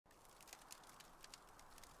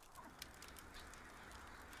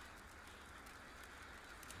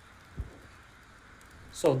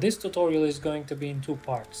So this tutorial is going to be in two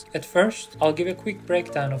parts. At first, I'll give a quick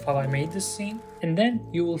breakdown of how I made this scene, and then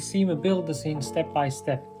you will see me build the scene step by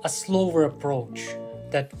step. A slower approach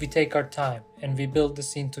that we take our time and we build the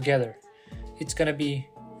scene together. It's gonna be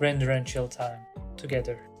render and chill time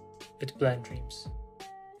together with Blend Dreams.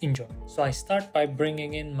 Enjoy. So I start by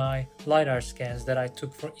bringing in my LiDAR scans that I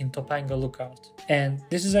took in Topanga Lookout. And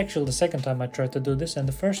this is actually the second time I tried to do this, and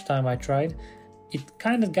the first time I tried, it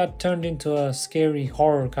kind of got turned into a scary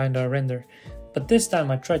horror kind of render. But this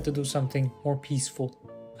time I tried to do something more peaceful.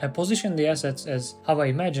 I position the assets as how I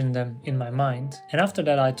imagine them in my mind, and after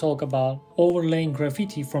that I talk about overlaying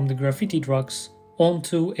graffiti from the graffiti drugs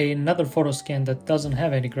onto another photo scan that doesn't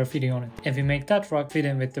have any graffiti on it, and we make that rock fit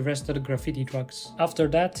in with the rest of the graffiti drugs. After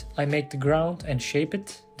that I make the ground and shape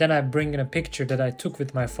it, then I bring in a picture that I took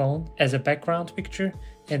with my phone as a background picture,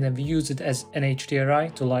 and then we use it as an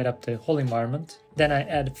HDRI to light up the whole environment. Then I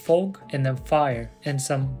add fog and then fire and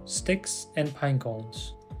some sticks and pine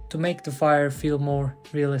cones to make the fire feel more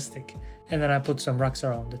realistic, and then I put some rocks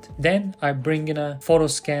around it. Then I bring in a photo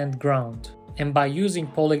scanned ground, and by using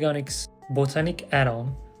Polygonic's Botanic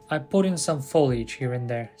add-on, I put in some foliage here and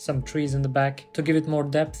there, some trees in the back to give it more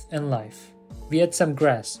depth and life. We add some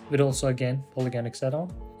grass with also again Polygonic's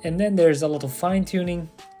add-on, and then there's a lot of fine tuning.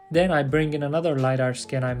 Then I bring in another LiDAR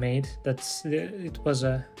scan I made. It was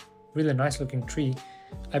a really nice looking tree.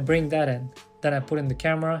 I bring that in, then I put in the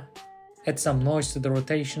camera, add some noise to the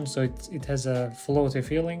rotation so it has a floaty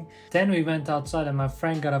feeling. Then we went outside and my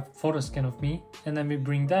friend got a photo scan of me, and then we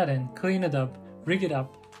bring that in, clean it up, rig it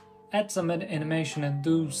up, add some animation and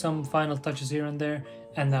do some final touches here and there,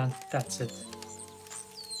 and then that's it.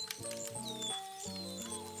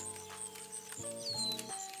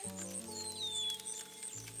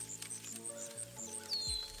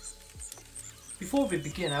 Before we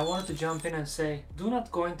begin, I wanted to jump in and say, do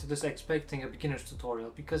not go into this expecting a beginner's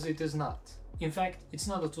tutorial, because it is not. In fact, it's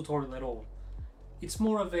not a tutorial at all. It's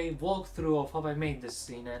more of a walkthrough of how I made this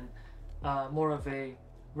scene and more of a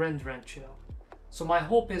render and chill. So my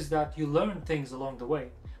hope is that you learn things along the way,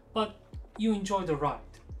 but you enjoy the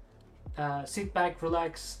ride. Sit back,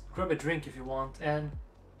 relax, grab a drink if you want, and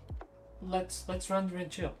let's render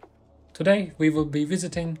and chill. Today we will be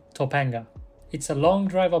visiting Topanga. It's a long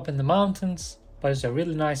drive up in the mountains, but it's a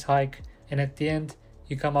really nice hike, and at the end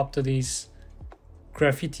you come up to these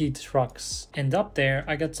graffiti trucks. And up there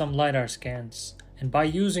I got some LiDAR scans, and by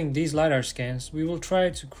using these LiDAR scans we will try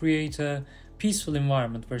to create a peaceful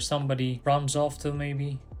environment where somebody runs off to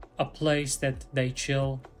maybe a place that they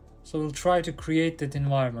chill. So we'll try to create that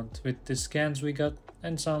environment with the scans we got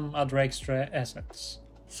and some other extra assets.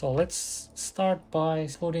 So let's start by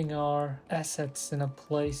putting our assets in a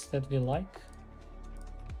place that we like.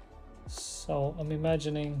 So I'm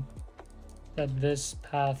imagining that this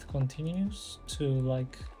path continues to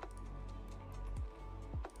like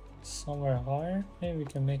somewhere higher. Maybe we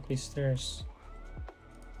can make these stairs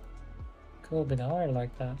a little bit higher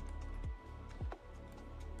like that.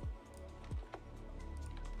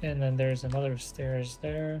 And then there's another stairs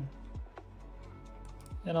there.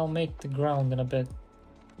 And I'll make the ground in a bit.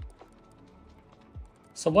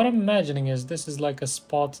 So what I'm imagining is this is like a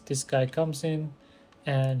spot this guy comes in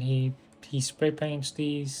and he spray paints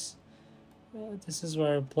these. This is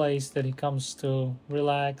where a place that he comes to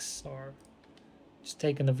relax or just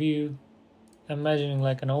taking a view. I'm imagining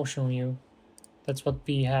like an ocean view. That's what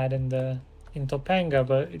we had in Topanga,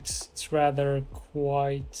 but it's rather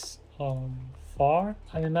quite far.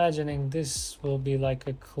 I'm imagining this will be like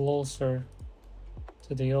a closer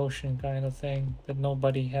to the ocean kind of thing that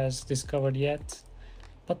nobody has discovered yet,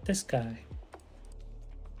 but this guy.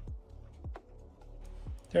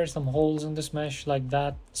 There are some holes in this mesh like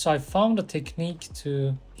that. So I found a technique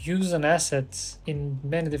to use an asset in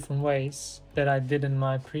many different ways that I did in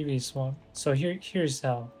my previous one. So here's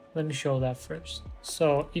how. Let me show that first.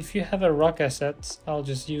 So if you have a rock asset, I'll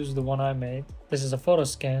just use the one I made. This is a photo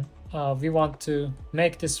scan. We want to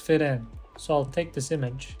make this fit in. So I'll take this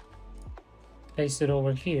image, paste it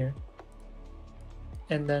over here,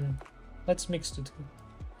 and then let's mix the two.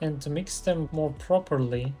 And to mix them more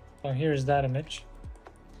properly, here's that image.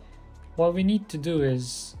 What we need to do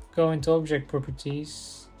is go into object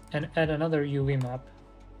properties and add another UV map.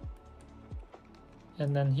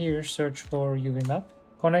 And then here search for UV map.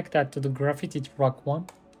 Connect that to the graffiti rock one.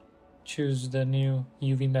 Choose the new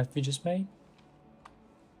UV map we just made.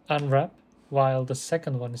 Unwrap while the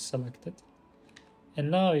second one is selected.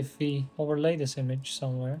 And now if we overlay this image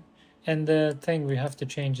somewhere, and the thing we have to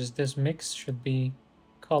change is this mix should be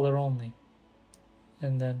color only.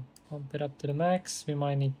 And then bump it up to the max. We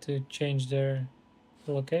might need to change the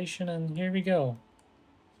location, and here we go.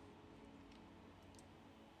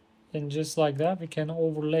 And just like that, we can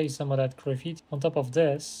overlay some of that graffiti on top of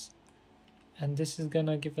this. And this is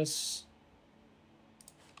gonna give us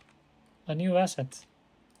a new asset.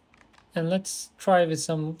 And let's try with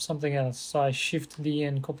something else. So I Shift D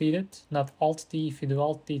and copied it, not Alt D. If you do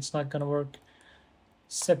Alt D, it's not gonna work.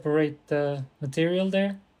 Separate the material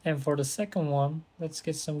there. And for the second one, let's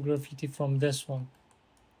get some graffiti from this one.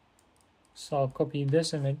 So I'll copy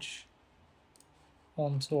this image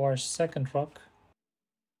onto our second rock.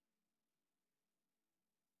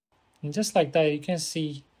 And just like that, you can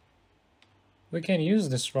see we can use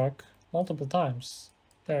this rock multiple times.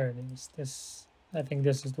 There it is. This, I think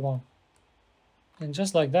this is the one. And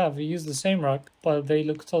just like that, we use the same rock, but they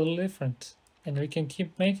look totally different. And we can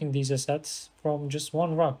keep making these assets from just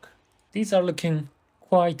one rock. These are looking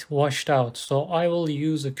quite washed out, so I will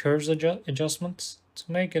use a curves adjustment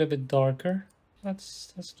to make it a bit darker.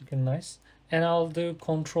 That's looking nice. And I'll do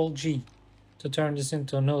Ctrl G to turn this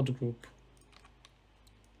into a node group.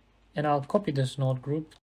 And I'll copy this node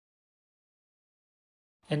group.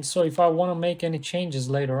 And so if I want to make any changes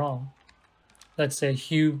later on, let's say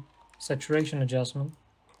hue saturation adjustment,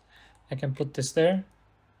 I can put this there,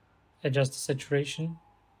 adjust the saturation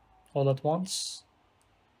all at once,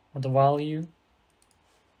 or the value.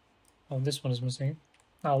 Oh, this one is missing.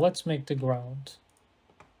 Now let's make the ground.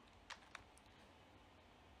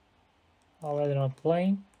 I'll add it on a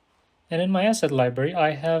plane. And in my asset library,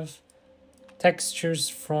 I have textures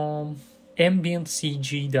from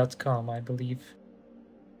ambientcg.com, I believe.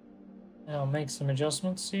 And I'll make some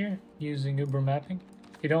adjustments here using Uber mapping.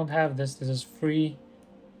 If you don't have this, this is free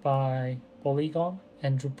by Polygon,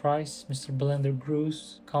 Andrew Price, Mr. Blender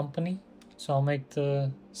Groove's company. So I'll make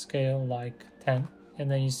the scale like 10. And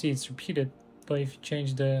then you see it's repeated. But if you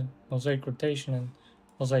change the mosaic rotation and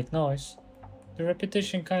mosaic noise, the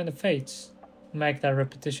repetition kind of fades. Make that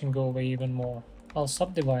repetition go away even more. I'll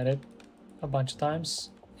subdivide it a bunch of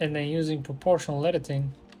times. And then using proportional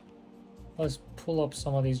editing, let's pull up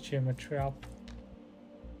some of these geometry up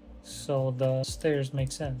so the stairs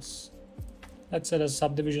make sense. Let's set a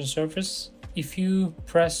subdivision surface. If you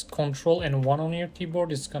press Ctrl and 1 on your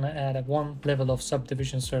keyboard, it's gonna add a 1 level of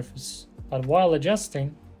subdivision surface. But while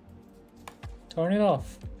adjusting, turn it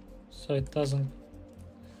off so it doesn't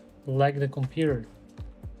lag the computer.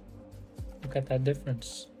 Look at that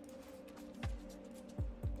difference.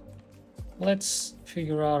 Let's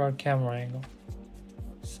figure out our camera angle.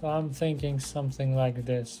 So I'm thinking something like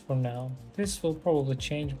this for now. This will probably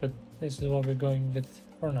change, but this is what we're going with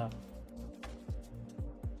for now.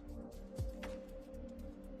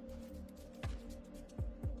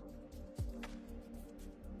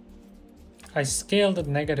 I scaled at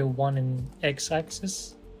 -1 in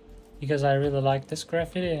x-axis because I really like this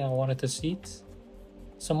graffiti and I wanted to see it.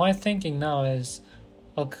 So my thinking now is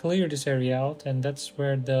I'll clear this area out, and that's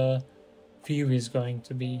where the view is going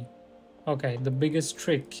to be. Okay, the biggest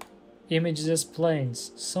trick, images as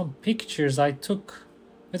planes. Some pictures I took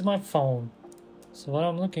with my phone. So what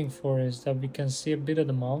I'm looking for is that we can see a bit of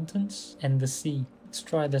the mountains and the sea. Let's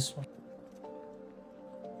try this one.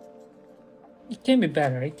 It can be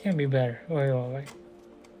better, it can be better. Wait.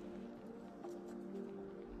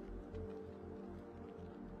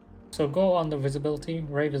 So go under visibility,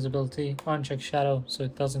 ray visibility, uncheck shadow so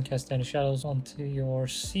it doesn't cast any shadows onto your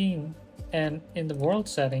scene. And in the world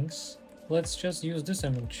settings, let's just use this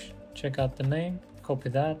image. Check out the name, copy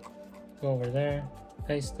that, go over there,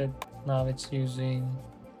 paste it. Now it's using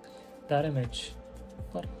that image.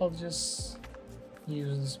 But I'll just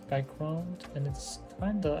use this background, and it's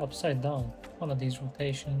kind of upside down. One of these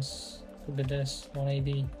rotations could be this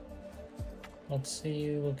 180. Let's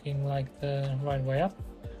see, looking like the right way up.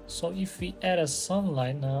 So if we add a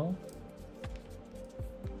sunlight now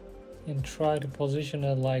and try to position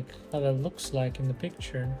it like how it looks like in the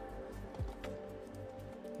picture,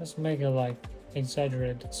 let's make it like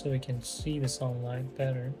exaggerated so we can see the sunlight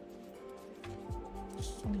better.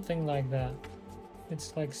 Something like that.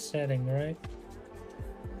 It's like setting, right?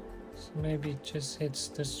 So maybe it just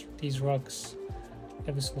hits these rocks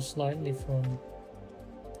ever so slightly from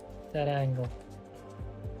that angle.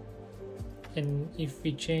 And if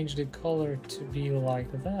we change the color to be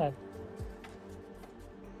like that,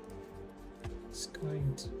 it's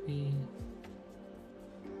going to be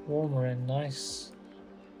warmer and nice.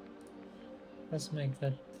 Let's make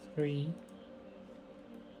that 3.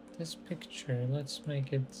 This picture, let's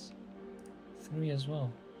make it 3 as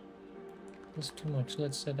well. That's too much.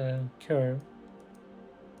 Let's set a curve.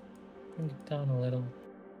 Bring it down a little.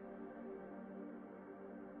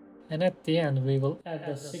 And at the end, we will add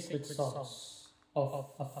the secret sauce of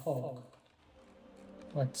a fog.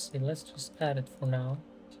 Let's see, let's just add it for now.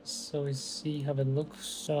 so we see how it looks.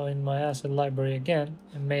 So in my asset library again,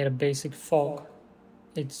 I made a basic fog.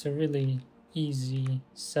 It's a really easy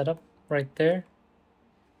setup right there.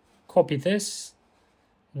 Copy this,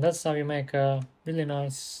 and that's how you make a really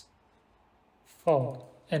nice fog.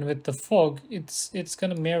 And with the fog, it's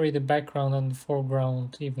gonna marry the background and the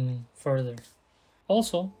foreground even further.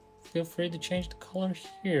 Also, feel free to change the color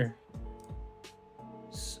here.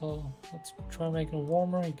 So let's try to make it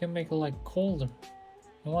warmer. You can make it like colder.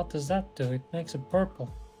 And what does that do? It makes it purple.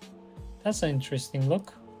 That's an interesting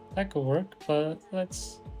look. That could work, but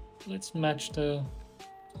let's match the...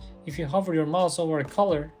 If you hover your mouse over a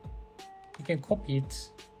color, you can copy it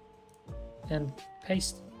and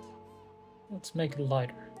paste it. Let's make it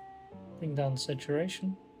lighter. Bring down the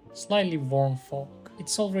saturation. Slightly warm fog.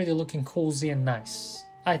 It's already looking cozy and nice,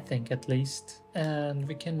 I think at least. And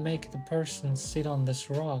we can make the person sit on this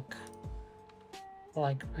rock,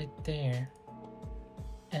 like right there.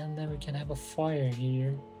 And then we can have a fire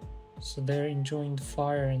here, so they're enjoying the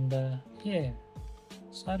fire and the... yeah.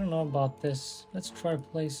 So I don't know about this. Let's try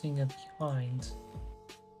placing it behind.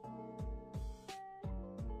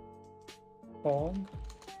 Fog.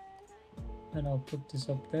 And I'll put this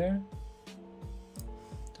up there.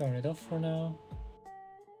 Turn it off for now.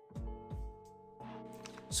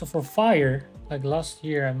 So for fire, like last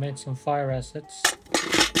year I made some fire assets.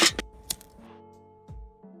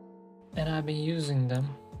 And I've been using them.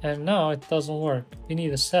 And now it doesn't work. We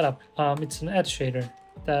need a setup. It's an edge shader.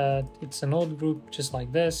 It's a node group just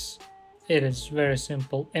like this. It is very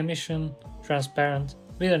simple. Emission, transparent,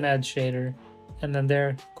 with an edge shader. And then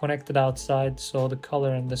they're connected outside, so the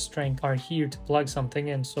color and the strength are here to plug something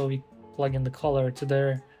in. So we plug in the color to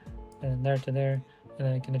there, and there to there, and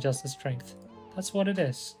then we can adjust the strength. That's what it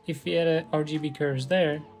is. If we add RGB curves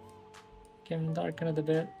there, we can darken it a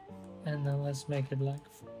bit, and then let's make it like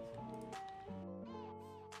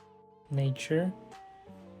nature.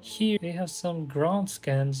 Here we have some ground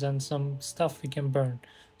scans and some stuff we can burn.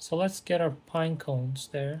 So let's get our pine cones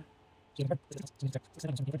there.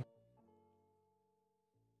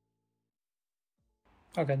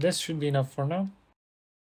 Okay, this should be enough for now.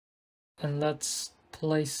 And let's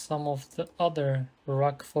place some of the other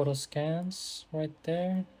rock photo scans right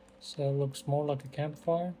there. So it looks more like a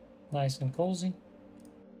campfire. Nice and cozy.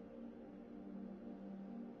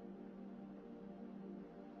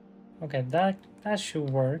 Okay, that should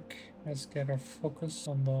work. Let's get our focus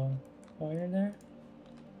on the fire there.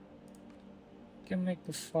 Can make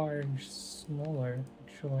the fire smaller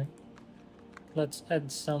actually. Let's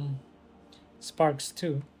add some sparks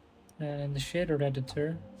too. And the shader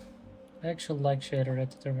editor, I actually like shader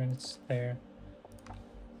editor when it's there.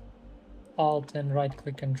 Alt and right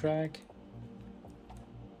click and drag.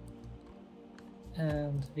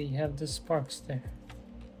 And we have the sparks there.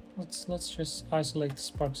 Let's just isolate the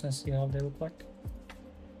sparks and see how they look like.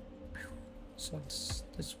 So it's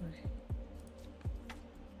this way.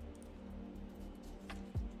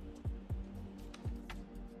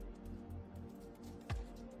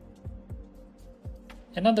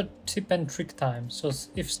 Another tip and trick time. So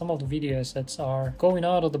if some of the video assets are going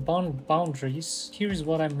out of the boundaries, here's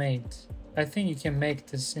what I made. I think you can make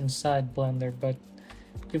this inside Blender, but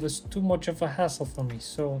it was too much of a hassle for me,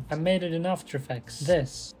 so I made it in After Effects.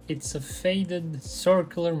 It's a faded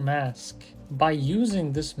circular mask. By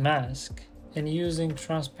using this mask and using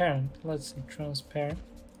transparent, let's say transparent,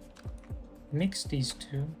 mix these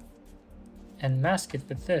two and mask it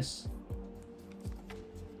with this.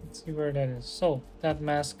 Let's see where that is. So that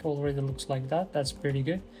mask already looks like that. That's pretty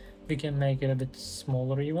good. We can make it a bit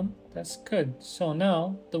smaller even. That's good. So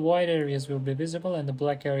now the white areas will be visible and the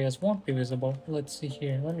black areas won't be visible. Let's see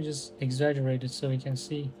here. Let me just exaggerate it so we can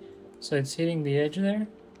see. So it's hitting the edge there.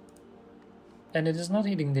 And it is not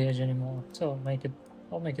hitting the edge anymore. So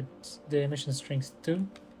I'll make it the emission strength too.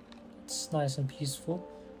 It's nice and peaceful.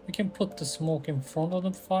 We can put the smoke in front of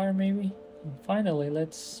the fire maybe. And finally,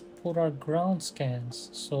 let's put our ground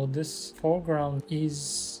scans. So this foreground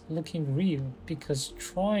is looking real, because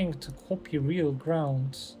trying to copy real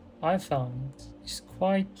grounds, I found, is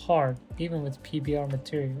quite hard even with PBR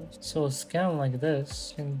materials. So a scan like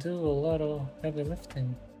this can do a lot of heavy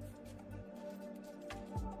lifting.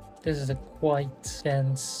 This is a quite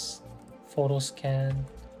dense photo scan.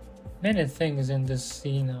 Many things in this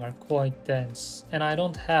scene are quite dense, and I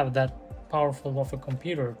don't have that powerful of a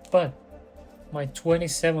computer, but my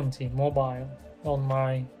 2070 mobile on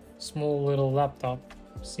my small little laptop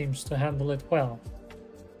seems to handle it well.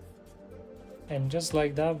 And just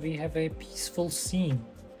like that, we have a peaceful scene.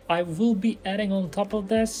 I will be adding on top of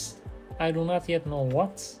this, I do not yet know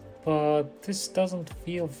what, but this doesn't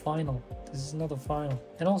feel final. This is not a final.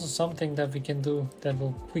 And also something that we can do that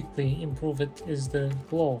will quickly improve it is the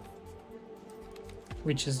glow,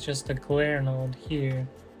 which is just a glare node here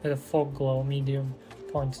with a fog glow medium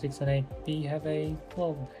 0.6 and 8. We have a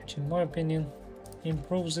glow, which in my opinion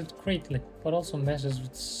improves it greatly, but also messes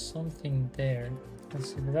with something there.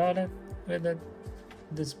 Let's see, without it, with it,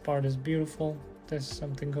 this part is beautiful. There's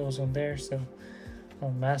something goes on there, so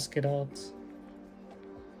I'll mask it out.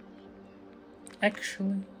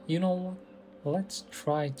 Actually, you know what? Let's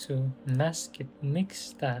try to mask it,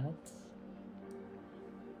 mix that,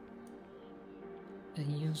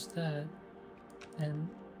 and use that. And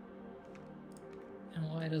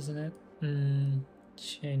why doesn't it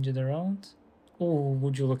change it around? Oh,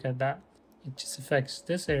 would you look at that? It just affects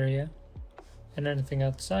this area, and anything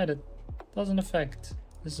outside it doesn't affect.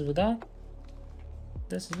 This is without,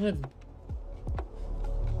 this is with.